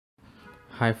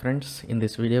Hi friends, in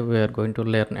this video we are going to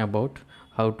learn about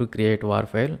how to create war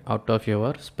file out of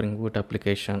your Spring Boot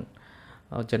application.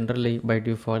 Generally by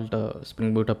default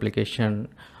Spring Boot application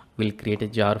will create a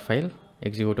jar file,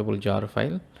 executable jar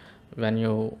file when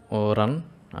you run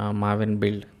Maven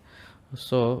build.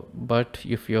 But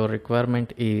if your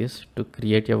requirement is to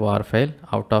create a war file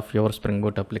out of your Spring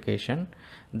Boot application,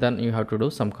 then you have to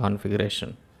do some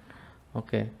configuration.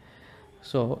 Okay.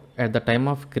 So at the time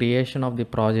of creation of the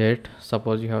project,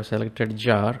 suppose you have selected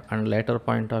jar and later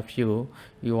point of view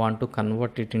you want to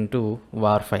convert it into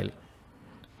war file.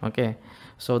 Okay,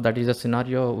 so that is the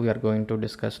scenario we are going to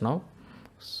discuss now.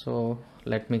 So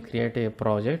let me create a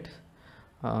project,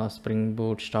 Spring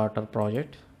Boot starter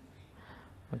project.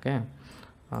 Okay,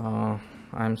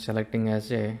 I'm selecting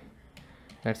as a,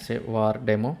 let's say, war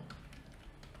demo,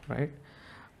 right?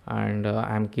 And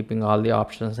I'm keeping all the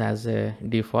options as a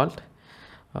default.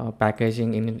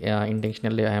 Packaging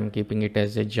intentionally I am keeping it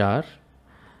as a jar.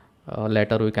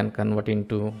 Later we can convert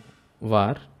into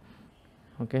var.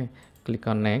 Okay, click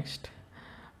on next.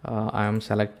 I am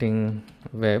selecting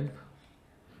web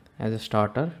as a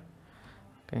starter.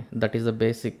 Okay, that is the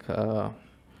basic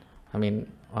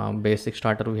basic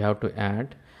starter we have to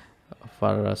add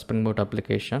for Spring Boot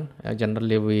application.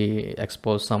 Generally we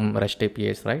expose some REST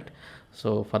APIs, right?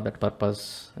 So for that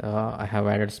purpose I have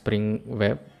added Spring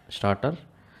Web starter.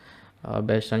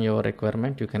 Based on your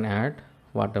requirement you can add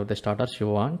whatever the starters you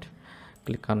want.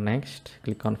 Click on next,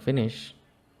 click on finish.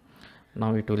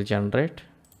 Now it will generate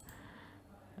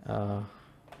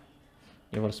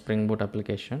your Spring Boot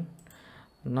application.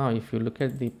 Now if you look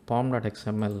at the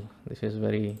pom.xml, this is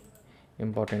very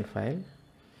important file,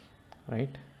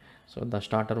 right? So the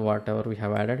starter whatever we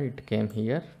have added, it came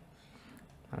here.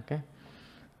 Okay,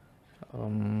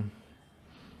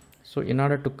 so in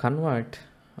order to convert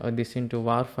this into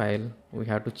war file we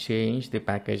have to change the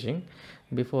packaging.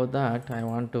 Before that I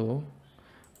want to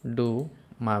do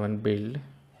Maven build,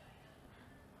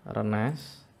 run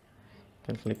as,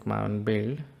 can click Maven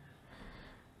build,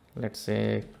 let's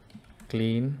say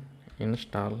clean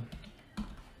install,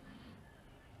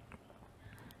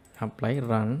 apply,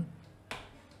 run.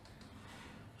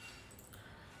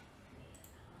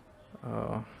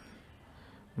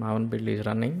 Maven build is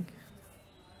running.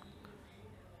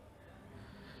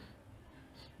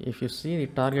 If you see the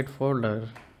target folder,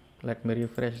 let me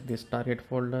refresh this target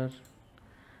folder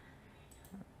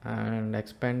and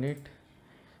expand it.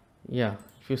 Yeah,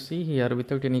 if you see here,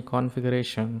 without any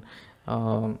configuration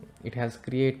it has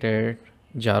created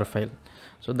jar file.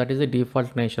 So that is the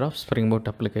default nature of Spring Boot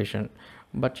application,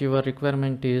 but your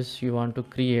requirement is you want to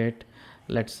create,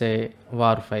 let's say,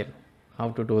 war file. How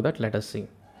to do that, let us see.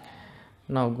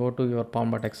 Now go to your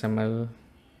pom.xml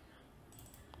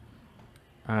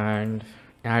and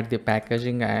add the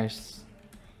packaging as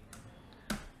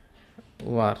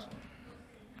var.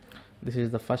 This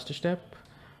is the first step,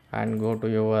 and go to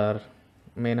your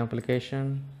main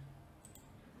application.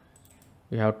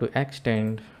 You have to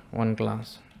extend one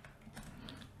class,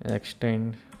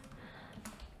 extend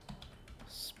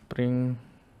Spring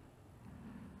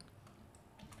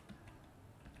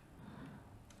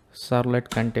Servlet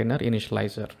Container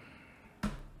Initializer,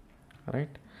 right?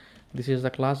 This is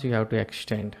the class you have to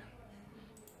extend.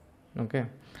 Okay,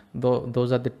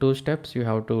 those are the two steps you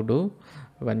have to do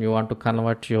when you want to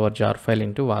convert your jar file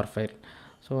into war file.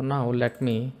 So now let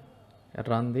me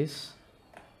run this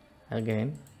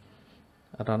again,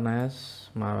 run as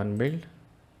Maven build.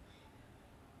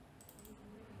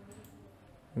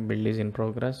 Build is in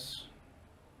progress.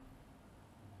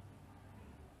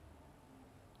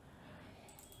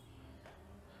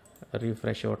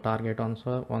 Refresh your target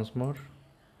once more.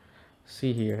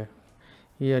 See here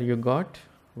you got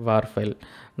var file.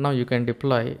 Now you can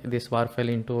deploy this war file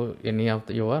into any of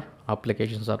your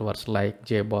application servers like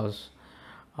JBoss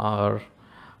or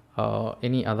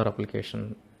any other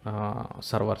application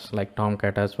servers like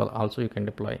Tomcat as well. Also you can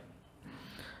deploy.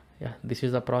 Yeah, this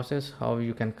is the process how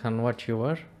you can convert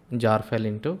your jar file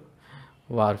into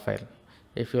war file.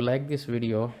 If you like this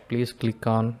video, please click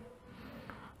on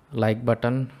like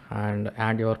button and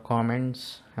add your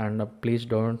comments, and please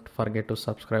don't forget to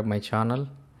subscribe my channel.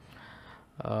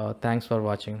 Thanks for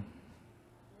watching.